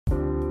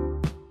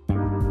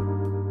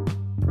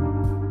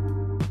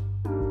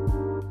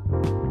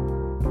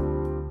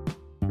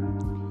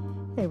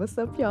what's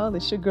up, y'all?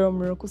 It's your girl,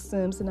 Miracle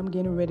Sims, and I'm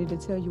getting ready to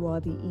tell you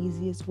all the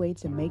easiest way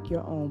to make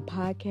your own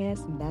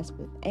podcast, and that's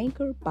with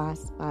Anchor by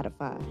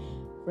Spotify.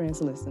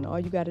 Friends, listen, all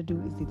you got to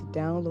do is either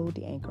download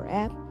the Anchor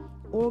app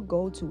or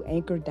go to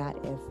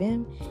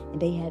anchor.fm, and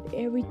they have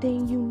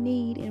everything you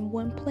need in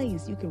one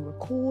place. You can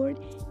record,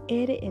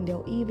 edit, and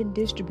they'll even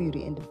distribute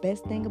it. And the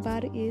best thing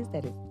about it is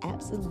that it's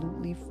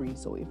absolutely free.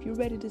 So if you're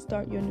ready to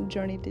start your new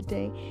journey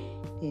today,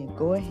 then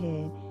go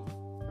ahead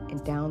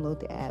and download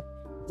the app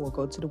or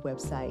go to the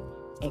website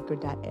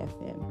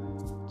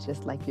anchor.fm,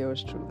 just like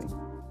yours truly.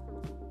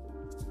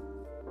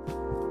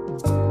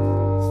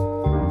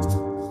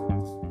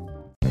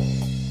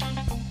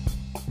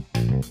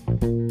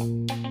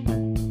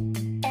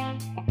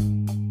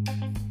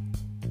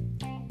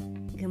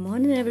 Good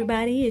morning,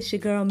 everybody. It's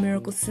your girl,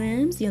 Miracle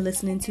Sims. You're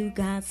listening to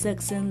God,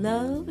 Sex, and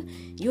Love,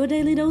 your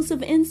daily dose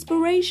of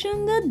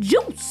inspiration, the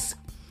juice.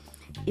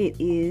 It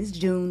is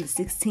June the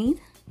 16th,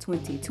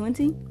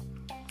 2020.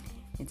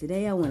 And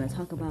today I want to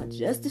talk about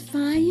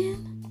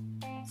justifying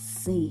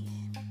sin.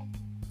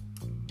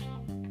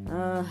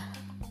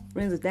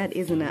 Friends, if that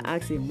isn't an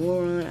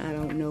oxymoron, I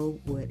don't know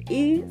what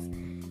is.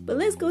 But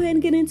let's go ahead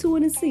and get into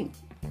it and see.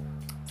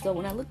 So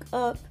when I look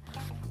up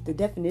the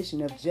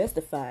definition of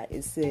justify,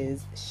 it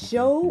says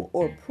show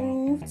or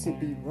prove to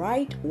be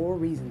right or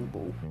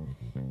reasonable.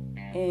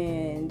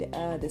 And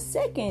the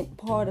second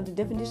part of the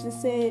definition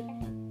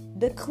said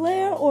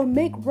declare or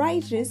make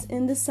righteous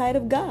in the sight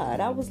of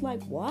God. I was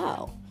like,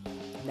 wow.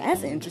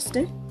 That's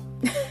interesting.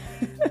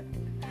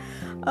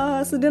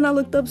 So then I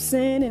looked up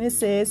sin, and it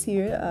says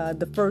here,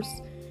 the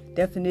first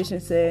definition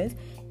says,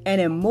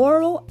 an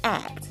immoral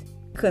act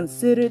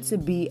considered to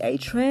be a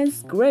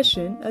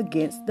transgression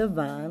against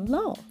divine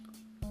law.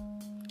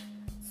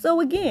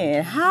 So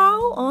again,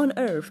 how on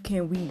earth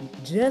can we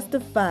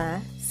justify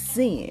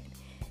sin?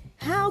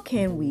 How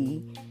can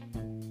we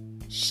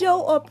show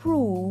or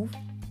prove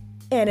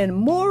an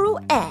immoral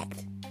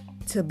act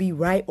to be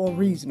right or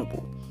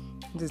reasonable?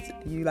 I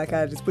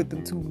just put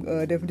them two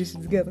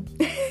definitions together.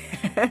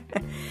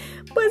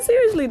 But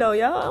seriously though,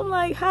 y'all, I'm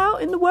like, how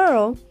in the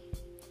world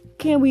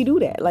can we do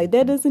that? Like,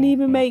 that doesn't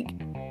even make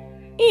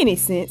any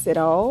sense at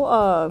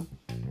all.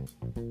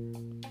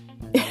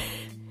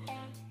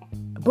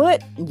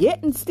 But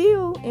yet and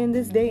still, in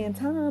this day and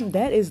time,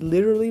 that is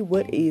literally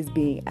what is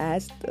being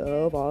asked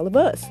of all of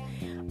us.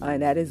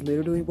 And that is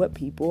literally what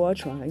people are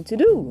trying to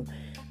do.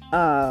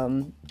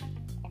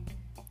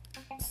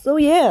 So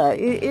yeah,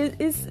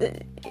 it's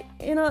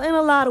in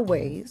a lot of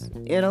ways.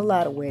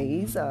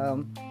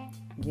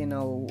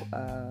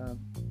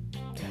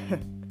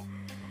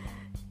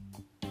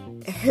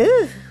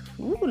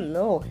 Ooh,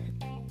 Lord.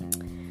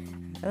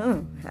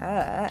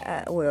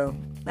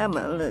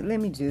 Let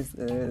me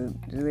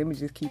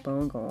just keep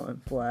on going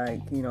before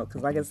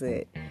because like I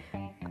said,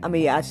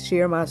 I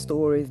share my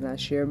stories and I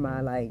share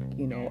my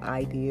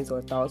ideas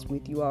or thoughts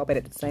with you all, but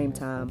at the same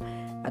time,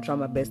 I try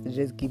my best to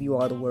just give you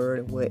all the word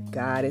of what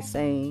God is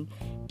saying.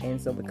 And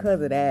so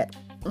because of that,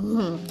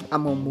 I'm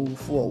gonna move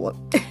forward.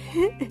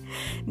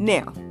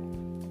 Now,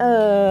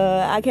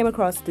 I came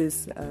across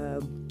this, I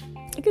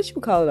guess you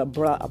would call it a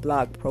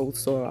blog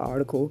post or an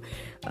article,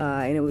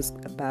 and it was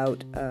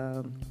about,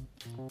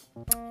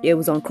 it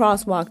was on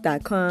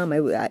crosswalk.com.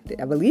 I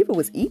believe it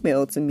was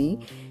emailed to me,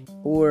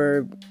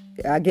 or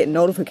I get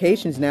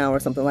notifications now or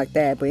something like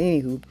that. But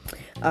anywho,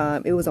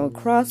 it was on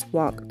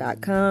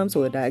crosswalk.com.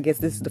 So I guess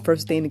this is the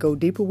first thing to go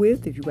deeper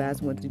with if you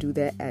guys want to do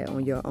that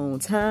on your own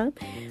time.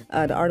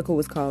 The article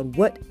was called,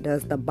 "What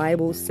Does the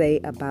Bible Say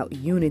About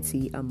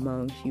Unity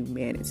Among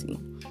Humanity?"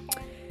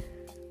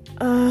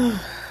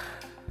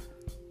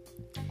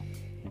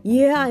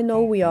 Yeah, I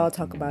know we all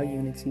talk about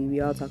unity.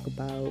 We all talk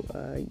about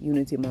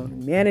unity among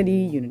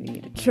humanity, unity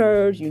in the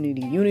church,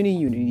 unity,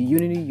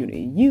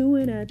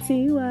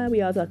 U-N-I-T-Y.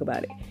 We all talk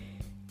about it.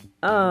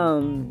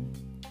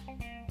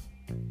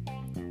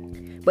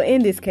 But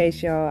in this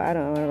case, y'all, I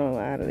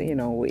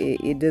don't,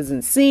 it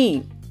doesn't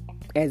seem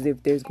as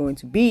if there's going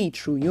to be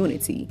true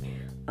unity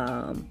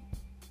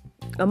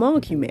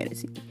among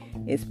humanity,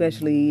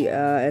 especially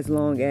as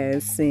long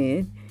as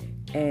sin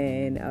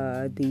and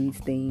these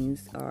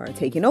things are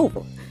taken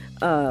over.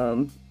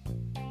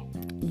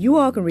 You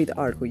all can read the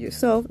article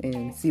yourself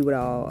and see what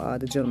all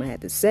the gentleman had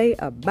to say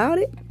about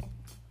it.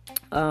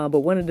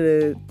 But one of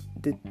the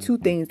two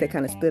things that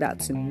kind of stood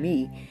out to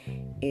me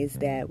is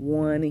that,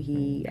 one,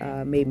 he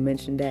made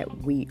mention that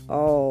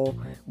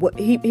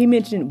he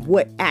mentioned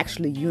what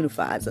actually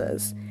unifies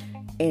us.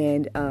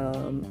 And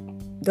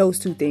those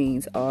two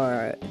things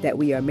are that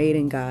we are made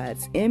in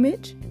God's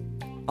image.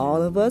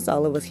 All of us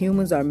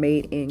humans are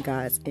made in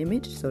God's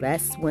image. So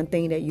that's one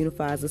thing that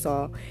unifies us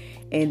all.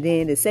 And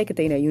then the second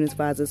thing that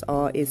unifies us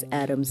all is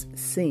Adam's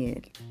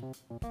sin.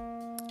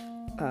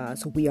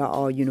 So we are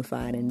all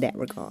unified in that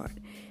regard.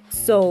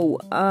 So,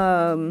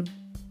 so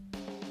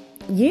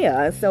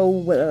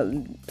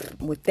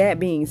with that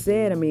being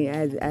said,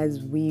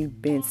 as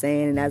we've been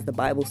saying, and as the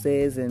Bible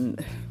says,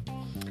 and,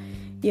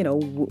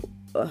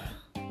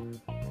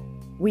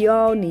 we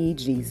all need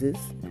Jesus.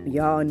 We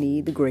all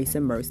need the grace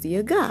and mercy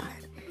of God.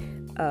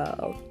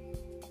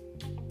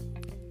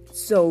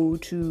 So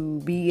to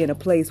be in a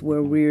place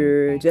where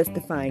we're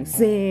justifying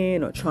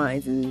sin or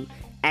trying to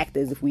act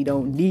as if we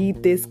don't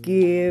need this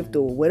gift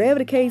or whatever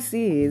the case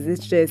is,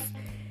 it's just,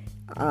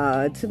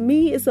 to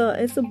me, it's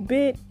a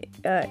bit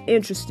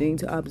interesting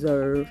to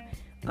observe.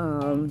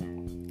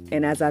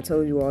 And as I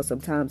told you all,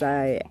 sometimes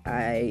I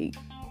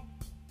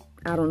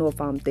don't know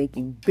if I'm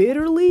thinking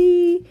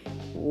bitterly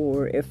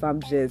or if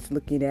I'm just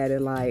looking at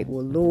it like,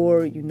 well,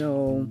 Lord,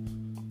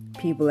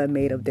 people have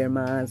made up their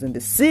minds and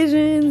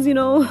decisions, I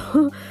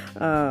don't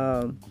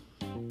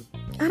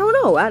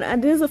know.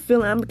 There's a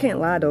feeling, I can't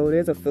lie though,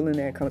 there's a feeling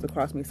that comes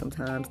across me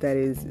sometimes that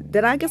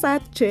I guess I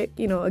have to check,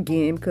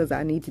 again, because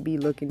I need to be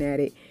looking at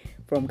it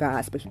from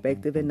God's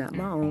perspective and not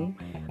my own.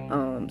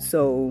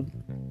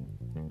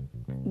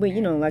 But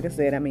like I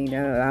said,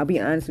 I'll be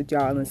honest with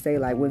y'all and say,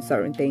 like, when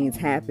certain things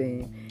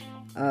happen,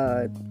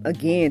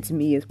 again, to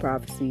me, it's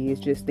prophecy.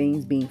 It's just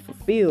things being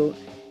fulfilled.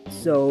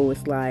 So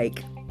it's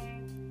like,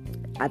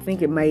 I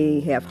think it may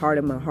have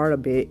hardened my heart a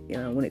bit,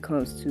 when it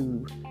comes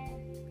to,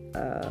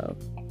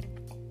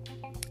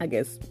 I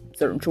guess,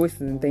 certain choices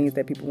and things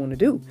that people want to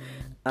do.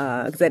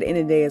 Because at the end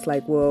of the day, it's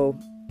like, well,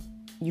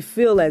 you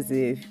feel as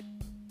if,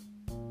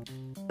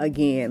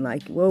 again,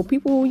 like, well,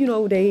 people,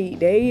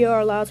 they are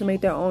allowed to make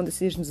their own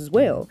decisions as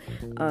well.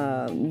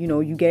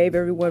 You gave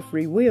everyone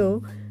free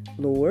will,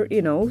 Lord,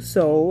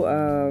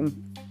 so,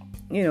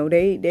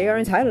 they are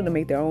entitled to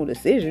make their own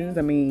decisions.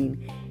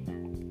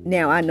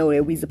 Now I know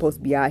that we're supposed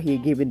to be out here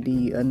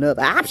giving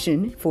another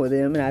option for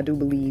them, and I do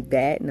believe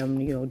that, and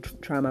I'm,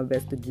 trying my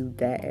best to do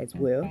that as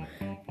well.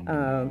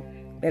 And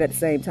at the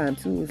same time,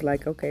 too, it's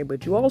like, okay,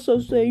 but you also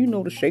say,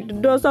 to shake the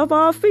dust off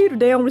our feet if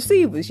they don't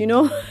receive us,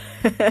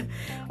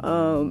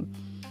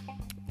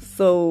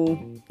 So,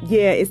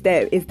 yeah, it's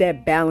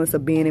that balance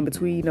of being in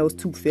between those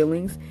two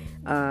feelings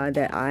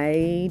that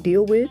I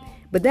deal with.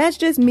 But that's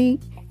just me.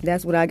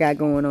 That's what I got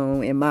going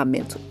on in my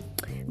mental.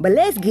 But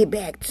let's get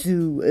back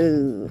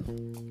to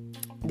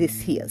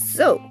this here.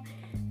 So,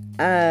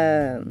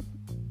 again,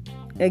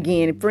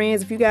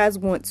 friends, if you guys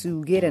want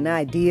to get an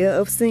idea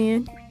of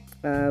sin,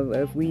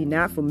 if we're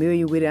not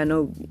familiar with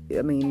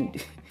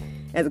it,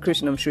 as a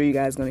Christian, I'm sure you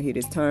guys are going to hear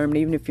this term. And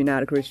even if you're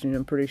not a Christian,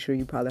 I'm pretty sure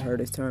you probably heard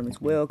this term as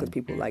well, because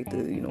people like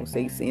to,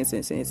 say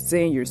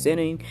sin, you're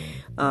sinning,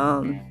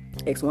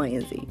 X, Y,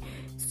 and Z.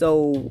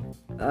 So,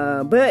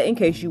 but in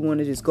case you want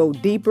to just go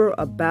deeper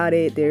about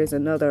it, there's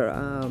another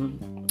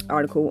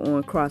article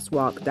on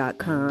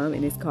crosswalk.com,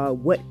 and it's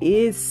called "What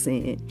is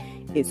Sin?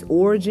 Its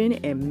Origin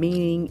and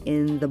Meaning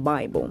in the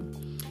Bible."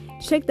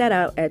 Check that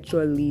out at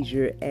your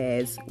leisure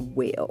as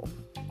well.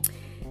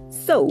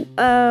 So,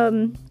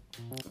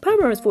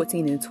 Proverbs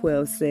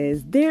 14:12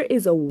 says, "There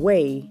is a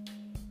way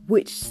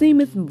which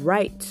seemeth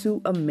right to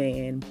a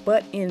man,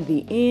 but in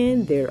the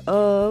end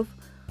thereof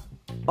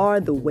are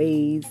the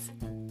ways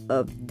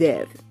of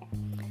death."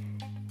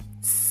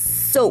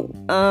 So,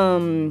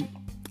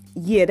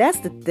 yeah,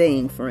 that's the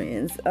thing,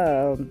 friends.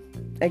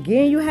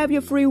 Again, you have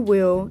your free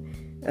will.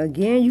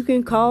 Again, you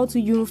can call to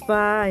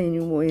unify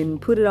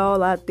and put it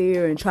all out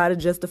there and try to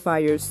justify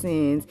your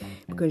sins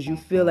because you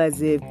feel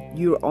as if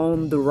you're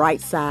on the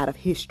right side of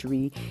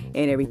history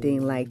and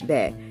everything like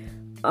that.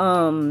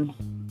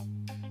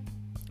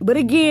 But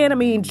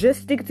again,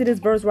 just stick to this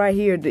verse right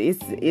here.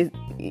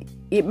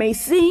 It may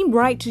seem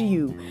right to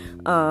you.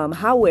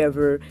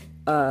 However,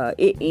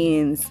 it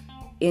ends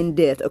in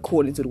death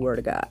according to the word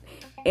of God.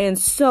 And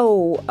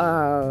so,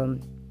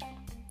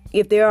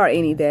 if there are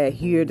any that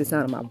hear the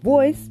sound of my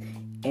voice,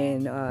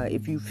 and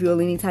if you feel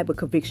any type of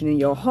conviction in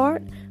your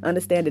heart,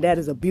 understand that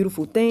is a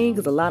beautiful thing,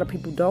 because a lot of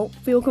people don't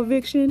feel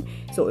conviction.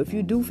 So if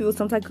you do feel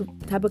some type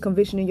of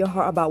conviction in your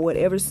heart about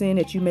whatever sin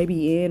that you may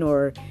be in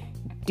or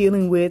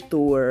dealing with,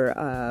 or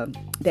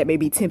that may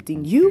be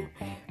tempting you,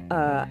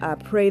 I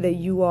pray that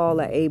you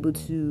all are able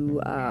to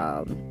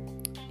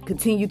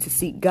continue to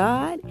seek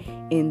God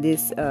in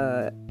this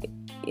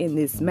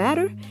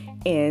matter,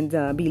 and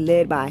be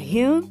led by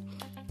Him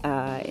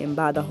and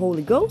by the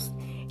Holy Ghost,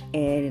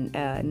 and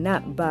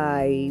not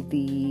by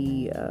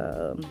the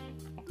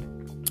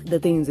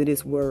things of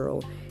this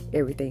world,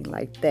 everything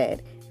like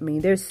that.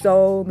 There's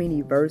so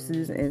many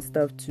verses and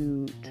stuff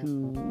to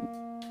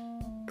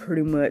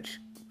pretty much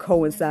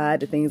coincide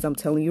the things I'm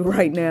telling you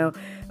right now.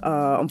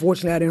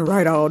 Unfortunately, I didn't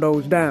write all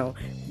those down.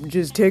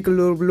 Just take a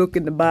little look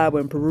in the Bible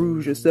and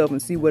peruse yourself and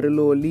see where the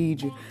Lord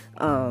leads you,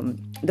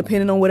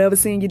 depending on whatever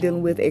sin you're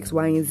dealing with, X,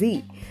 Y, and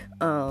Z.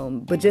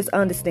 But just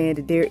understand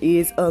that there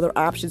is other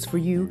options for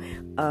you,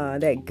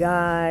 that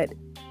God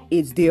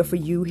is there for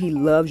you. He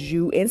loves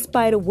you in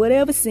spite of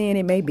whatever sin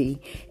it may be.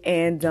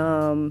 And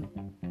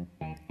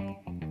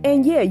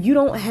yeah, you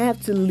don't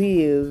have to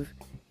live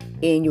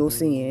in your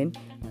sin.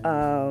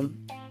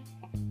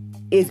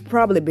 It's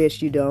probably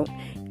best you don't.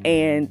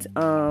 And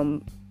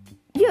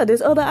yeah,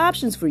 there's other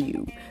options for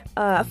you.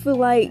 I feel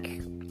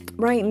like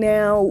right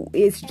now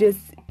it's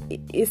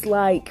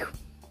like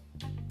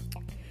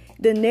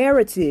the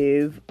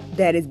narrative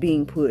that is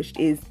being pushed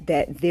is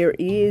that there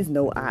is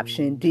no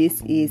option.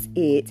 This is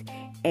it.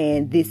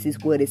 and this is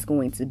what it's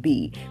going to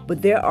be.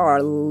 But there are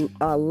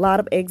a lot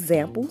of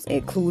examples,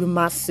 including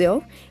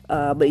myself.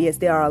 But yes,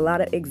 there are a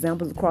lot of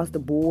examples across the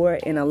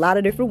board in a lot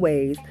of different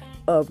ways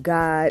of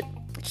God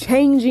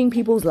changing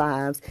people's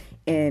lives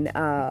and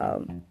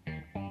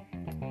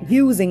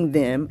using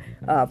them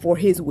for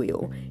His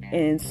will.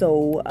 And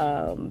so,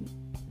 I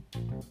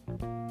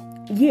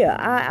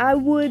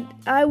would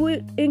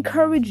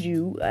encourage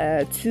you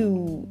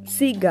to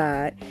seek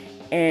God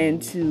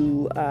and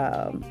to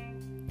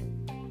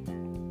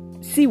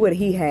see what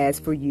He has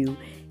for you,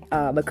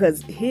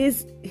 because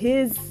His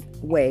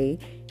way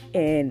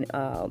and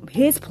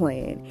His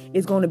plan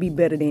is going to be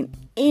better than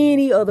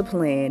any other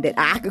plan that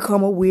I could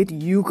come up with,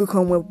 you could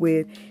come up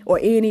with, or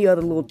any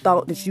other little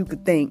thought that you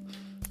could think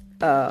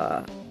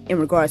in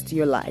regards to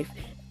your life.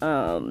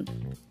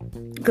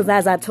 Because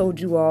as I told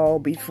you all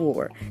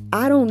before,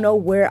 I don't know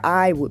where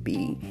I would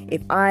be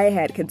if I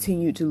had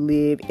continued to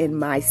live in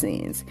my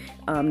sins.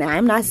 Now,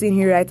 I'm not sitting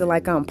here acting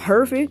like I'm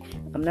perfect.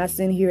 I'm not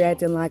sitting here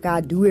acting like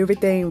I do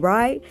everything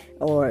right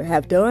or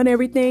have done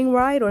everything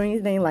right or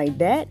anything like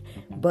that.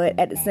 But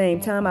at the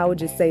same time, I would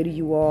just say to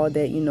you all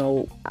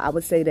that, I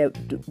would say that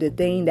the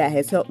thing that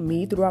has helped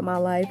me throughout my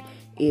life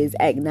is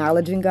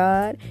acknowledging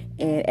God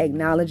and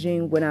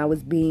acknowledging when I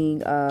was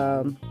being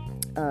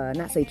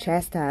not say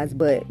chastised,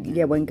 but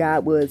when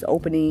God was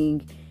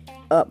opening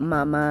up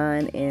my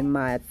mind and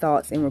my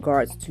thoughts in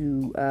regards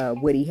to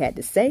what He had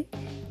to say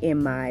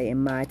in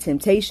my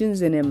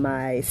temptations and in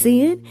my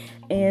sin,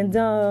 and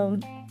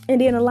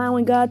then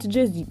allowing God to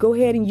just go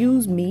ahead and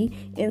use me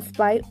in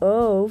spite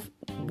of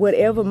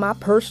whatever my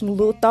personal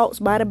little thoughts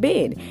might have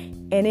been.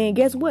 And then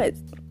guess what?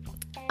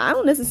 I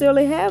don't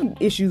necessarily have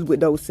issues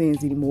with those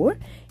sins anymore.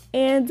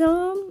 And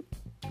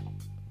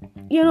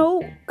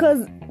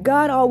because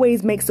God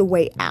always makes a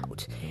way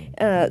out.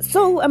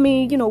 So,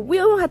 we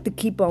don't have to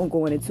keep on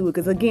going into it,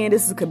 because again,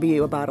 this could be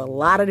about a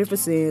lot of different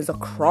sins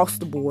across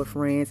the board,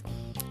 friends.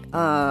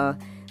 That's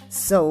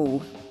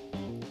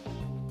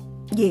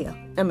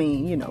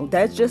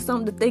just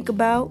something to think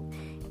about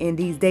in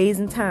these days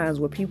and times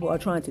where people are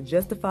trying to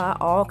justify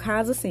all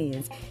kinds of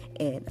sins,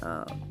 and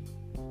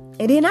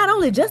then not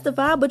only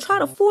justify, but try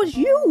to force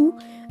you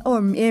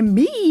and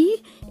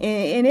me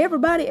and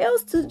everybody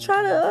else to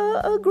try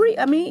to agree.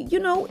 At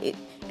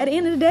the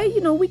end of the day,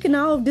 we can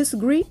all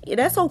disagree.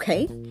 That's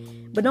okay.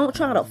 But don't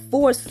try to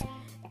force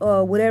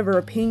whatever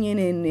opinion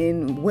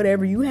and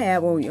whatever you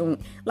have on and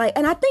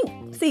I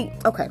think,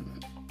 okay,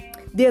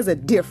 there's a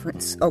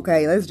difference,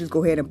 okay? Let's just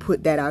go ahead and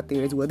put that out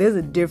there as well. There's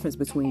a difference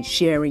between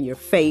sharing your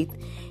faith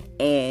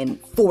and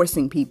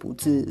forcing people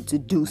to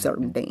do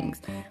certain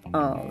things.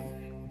 But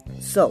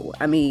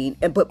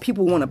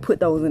people want to put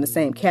those in the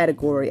same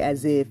category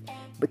as if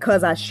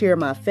because I share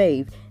my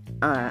faith,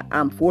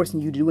 I'm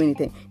forcing you to do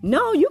anything.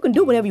 No, you can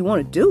do whatever you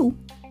want to do.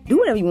 Do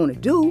whatever you want to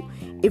do.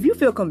 If you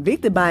feel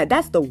convicted by it,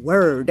 that's the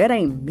word. That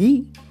ain't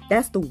me.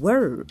 That's the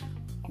word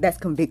that's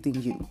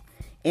convicting you.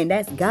 And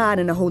that's God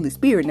and the Holy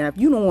Spirit. Now, if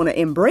you don't want to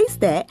embrace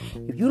that,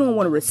 if you don't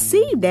want to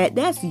receive that,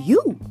 that's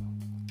you.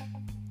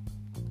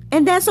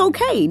 And that's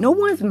okay. No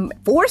one's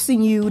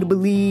forcing you to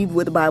believe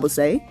what the Bible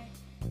say.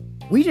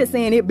 We just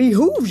saying it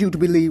behooves you to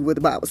believe what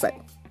the Bible say.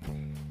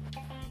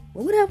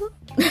 Well, whatever.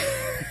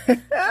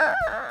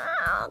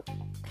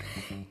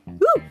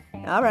 Woo.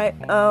 All right.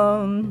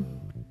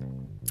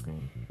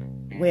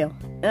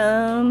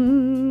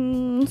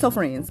 So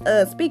friends,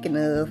 speaking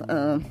of,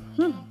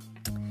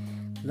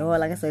 Lord,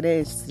 like I said,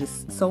 there's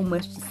just so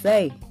much to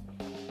say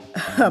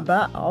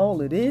about all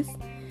of this.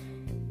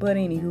 But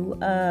anywho,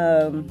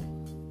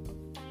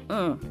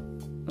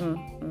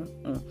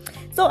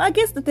 So I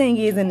guess the thing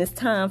is, in this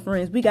time,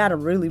 friends, we got to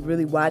really,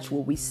 really watch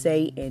what we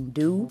say and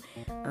do.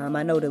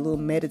 I know the little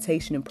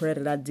meditation and prayer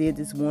that I did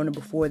this morning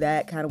before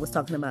that kind of was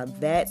talking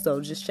about that.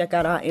 So just check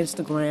out our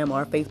Instagram or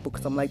our Facebook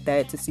or something like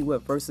that to see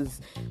what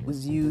verses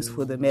was used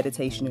for the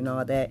meditation and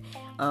all that.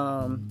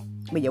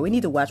 But yeah, we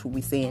need to watch what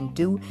we say and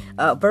do.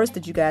 Verse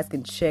that you guys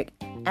can check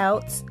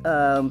out.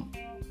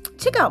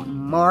 Check out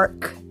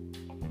Mark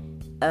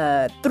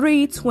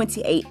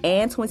 3:28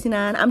 and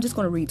 29. I'm just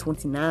going to read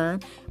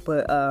 29,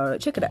 but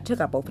check it out.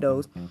 Check out both of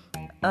those.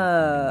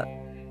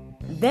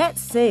 That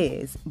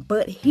says,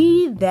 "But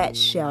he that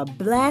shall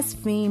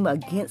blaspheme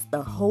against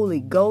the Holy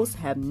Ghost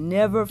have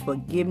never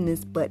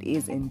forgiveness, but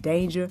is in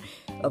danger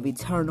of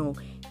eternal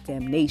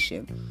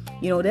damnation."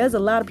 There's a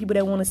lot of people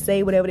that want to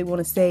say whatever they want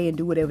to say and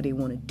do whatever they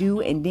want to do,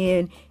 and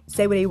then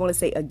say what they want to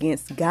say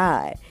against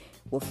God.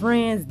 Well,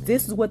 friends,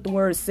 this is what the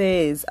word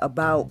says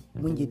about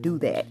when you do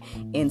that.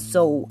 And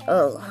so,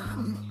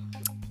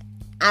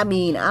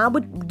 I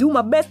would do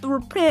my best to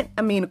repent.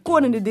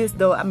 According to this,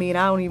 though, I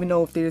don't even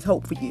know if there's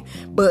hope for you.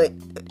 But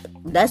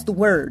that's the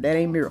word. That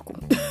ain't miracle.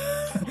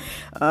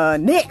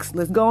 Next,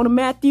 let's go on to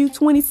Matthew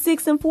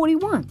 26 and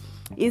 41.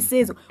 It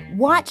says,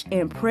 "Watch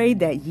and pray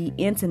that ye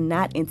enter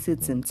not into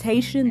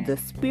temptation. The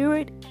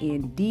spirit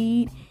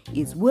indeed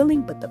is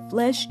willing, but the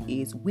flesh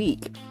is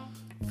weak."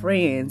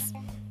 Friends,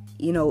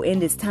 in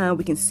this time,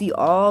 we can see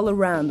all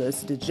around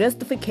us the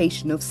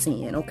justification of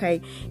sin, okay?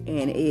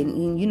 And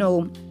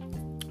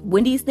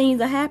when these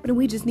things are happening,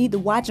 we just need to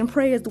watch and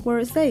pray, as the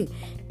word say,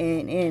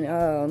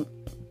 and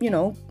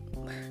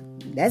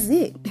that's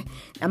it.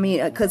 I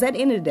mean, because at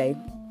the end of the day,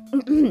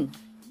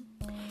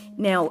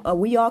 now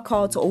we are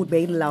called to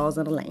obey the laws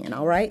of the land.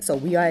 All right, so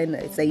we are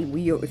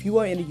if you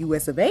are in the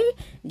U.S. of A,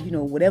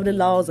 whatever the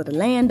laws of the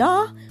land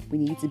are, we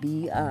need to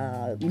be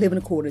living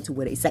according to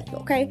what they say.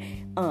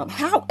 Okay.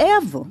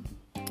 However,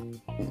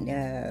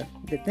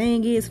 the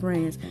thing is,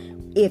 friends,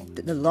 if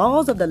the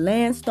laws of the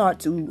land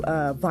start to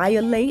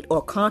violate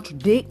or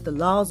contradict the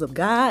laws of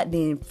God,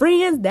 then,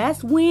 friends,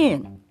 that's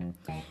when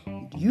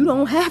you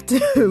don't have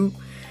to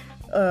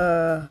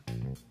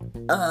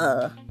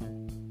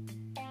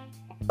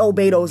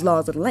obey those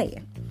laws of the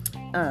land.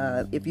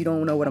 If you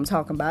don't know what I'm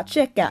talking about,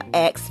 check out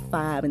Acts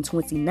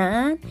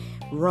 5:29,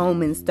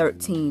 Romans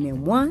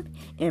 13:1,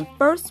 and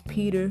 1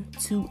 Peter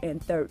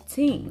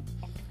 2:13.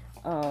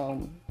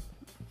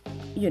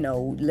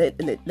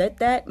 Let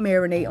that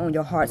marinate on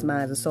your hearts,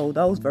 minds, and soul.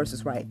 Those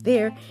verses right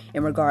there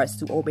in regards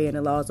to obeying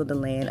the laws of the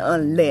land,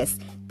 unless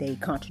they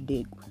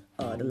contradict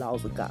the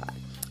laws of God.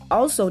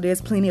 Also,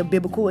 there's plenty of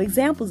biblical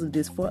examples of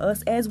this for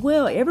us as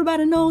well.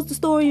 Everybody knows the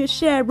story of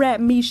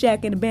Shadrach,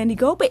 Meshach, and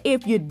Abednego. But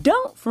if you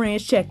don't,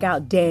 friends, check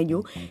out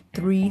Daniel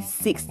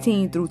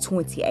 3:16 through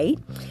 28.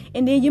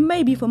 And then you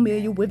may be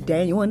familiar with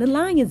Daniel and the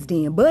lion's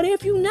den. But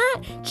if you're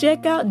not,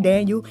 check out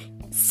Daniel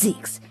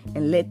 6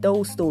 and let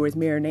those stories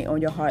marinate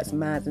on your hearts,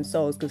 minds, and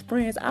souls. Because,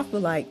 friends, I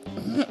feel like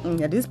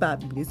this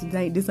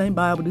ain't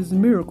Bible, this is a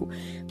miracle.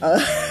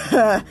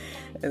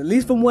 At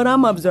least from what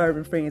I'm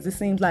observing, friends, it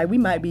seems like we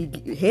might be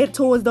head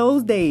towards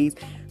those days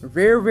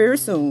very, very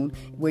soon,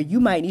 where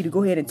you might need to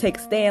go ahead and take a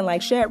stand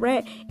like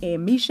Shadrach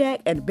and Meshach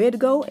and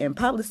Abednego, and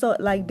probably so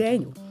like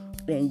Daniel.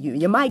 And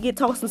you might get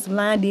tossed in some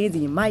lion dens,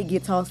 and you might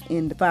get tossed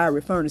in the fiery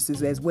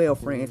furnaces as well,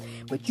 friends.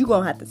 But you're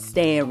going to have to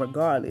stand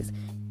regardless.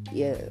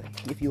 Yeah,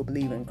 if you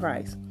believe in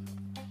Christ.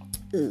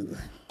 Ugh.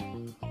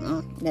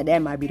 Now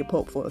that might be the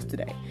Pope for us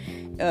today.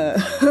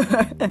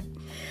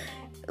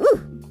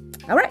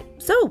 All right,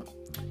 so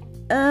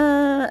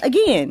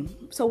again,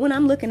 so when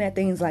I'm looking at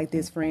things like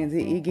this, friends,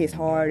 it gets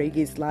hard. It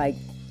gets like,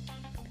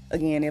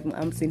 again, if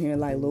I'm sitting here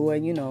like,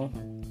 Lord,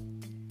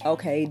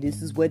 okay,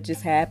 this is what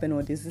just happened,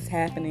 or this is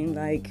happening,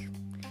 like,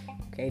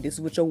 okay, this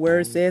is what your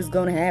word says is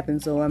gonna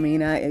happen. So I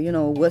mean,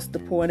 what's the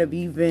point of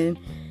even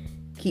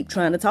keep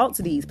trying to talk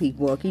to these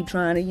people, or keep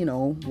trying to,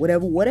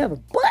 whatever.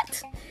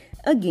 But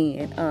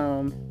again,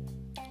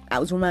 I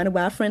was reminded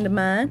by a friend of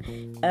mine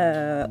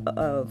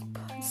of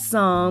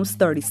Psalms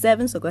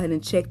 37. So go ahead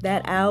and check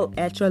that out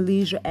at your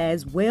leisure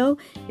as well.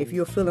 If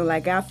you're feeling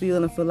like I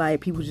feel, and feel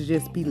like people should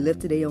just be left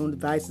to their own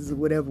devices or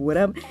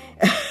whatever.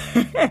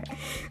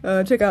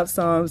 Check out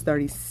Psalms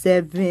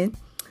 37.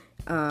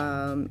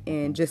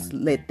 And just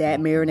let that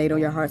marinate on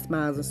your hearts,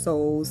 minds, and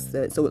souls.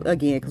 So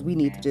again, because we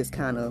need to just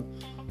kind of,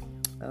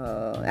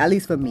 at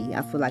least for me,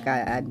 I feel like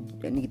I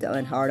need to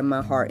unharden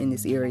my heart in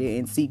this area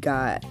and see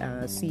God,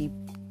 see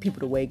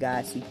people the way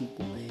God see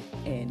people,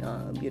 and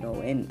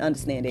and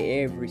understand that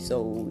every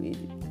soul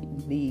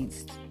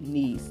needs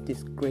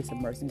this grace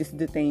and mercy. This is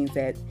the things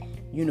that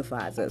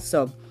unifies us.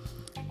 So,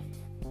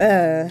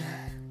 yeah.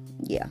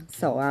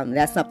 So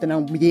that's something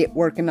I'm yet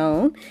working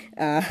on.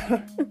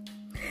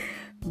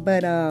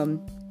 But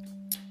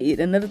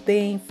another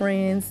thing,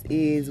 friends,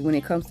 is when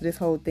it comes to this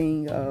whole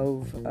thing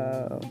of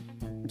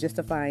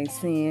justifying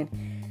sin,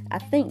 I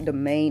think the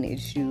main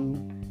issue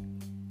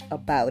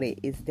about it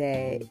is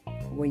that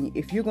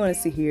if you're going to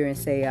sit here and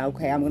say,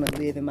 okay, I'm going to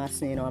live in my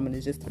sin, or I'm going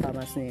to justify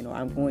my sin, or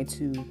I'm going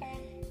to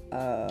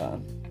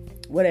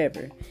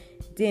whatever,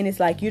 then it's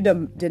like you're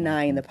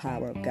denying the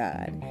power of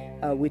God,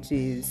 which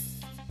is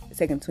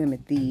 2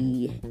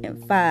 Timothy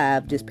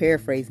 5, just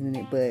paraphrasing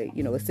it, but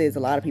it says a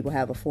lot of people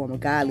have a form of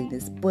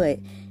godliness, but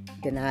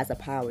denies the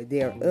power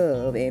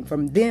thereof, and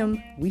from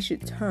them we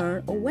should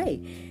turn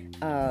away.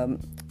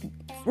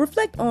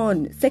 Reflect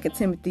on 2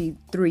 Timothy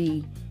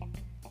 3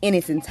 in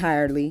its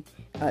entirety,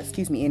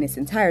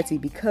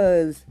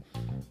 because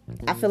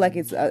I feel like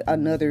it's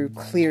another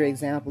clear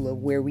example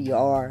of where we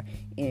are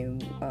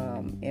in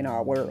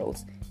our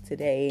worlds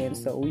today, and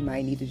so we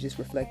might need to just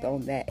reflect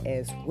on that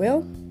as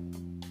well.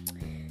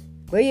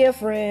 But yeah,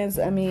 friends,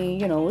 I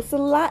mean, it's a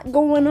lot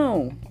going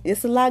on.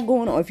 If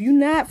you're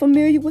not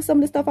familiar with some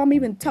of the stuff I'm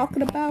even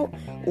talking about,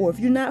 or if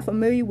you're not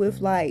familiar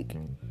with, like,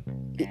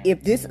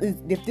 if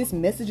this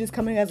message is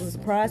coming as a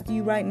surprise to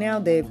you right now,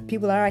 that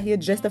people are out here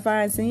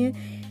justifying sin,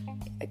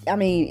 I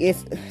mean,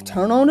 it's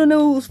turn on the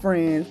news,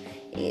 friends.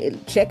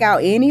 Check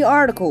out any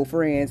article,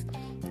 friends,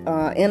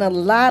 in a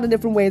lot of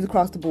different ways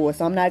across the board.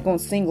 So I'm not going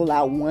to single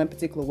out one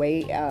particular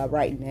way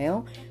right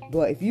now.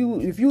 But if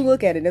you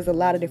look at it, there's a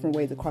lot of different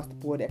ways across the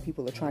board that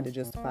people are trying to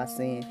justify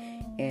sin.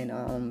 And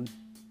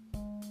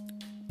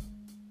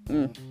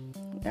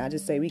I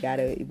just say we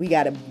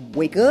gotta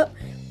wake up.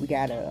 We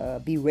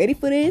gotta be ready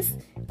for this,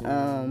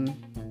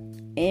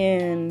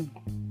 and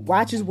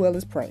watch as well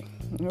as pray.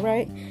 All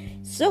right.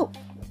 So,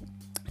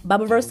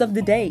 Bible verse of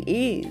the day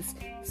is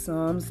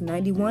Psalms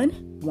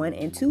 91, 1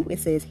 and 2, it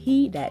says,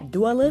 He that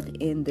dwelleth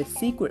in the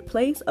secret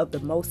place of the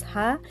Most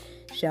High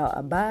shall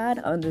abide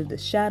under the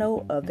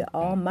shadow of the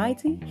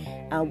Almighty.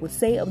 I will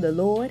say of the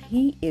Lord,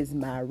 He is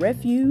my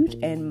refuge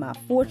and my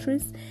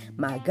fortress,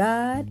 my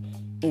God,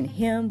 in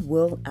Him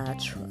will I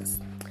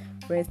trust.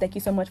 Friends, thank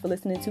you so much for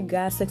listening to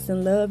God, Sex,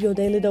 and Love, your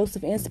daily dose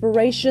of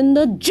inspiration,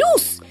 the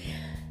juice.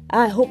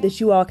 I hope that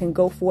you all can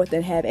go forth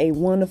and have a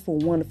wonderful,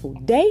 wonderful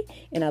day.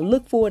 And I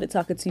look forward to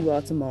talking to you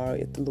all tomorrow,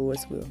 if the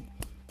Lord's will.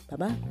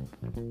 Bye-bye.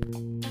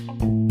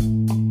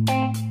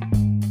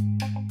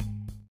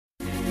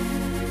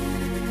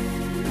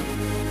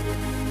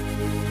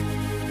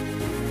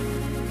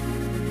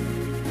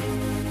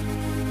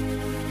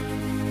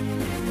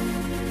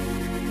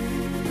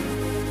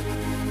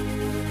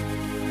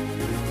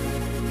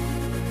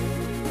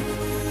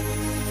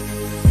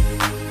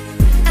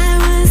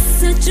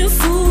 Such a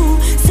fool,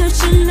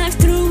 such a life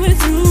through and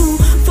through.